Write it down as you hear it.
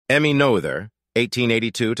Emmy Noether,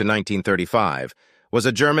 1882 to 1935, was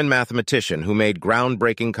a German mathematician who made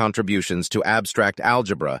groundbreaking contributions to abstract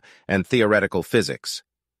algebra and theoretical physics.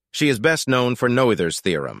 She is best known for Noether's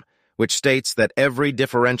theorem, which states that every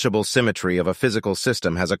differentiable symmetry of a physical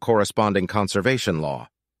system has a corresponding conservation law.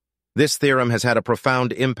 This theorem has had a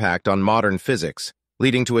profound impact on modern physics,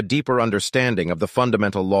 leading to a deeper understanding of the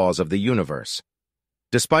fundamental laws of the universe.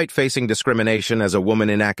 Despite facing discrimination as a woman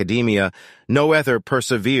in academia, Noether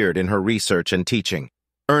persevered in her research and teaching,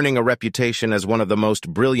 earning a reputation as one of the most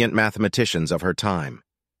brilliant mathematicians of her time.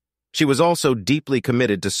 She was also deeply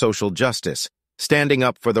committed to social justice, standing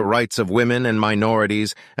up for the rights of women and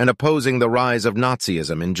minorities and opposing the rise of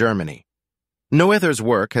Nazism in Germany. Noether's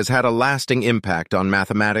work has had a lasting impact on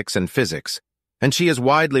mathematics and physics, and she is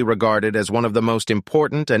widely regarded as one of the most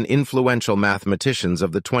important and influential mathematicians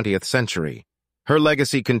of the 20th century. Her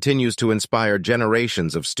legacy continues to inspire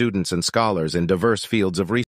generations of students and scholars in diverse fields of research.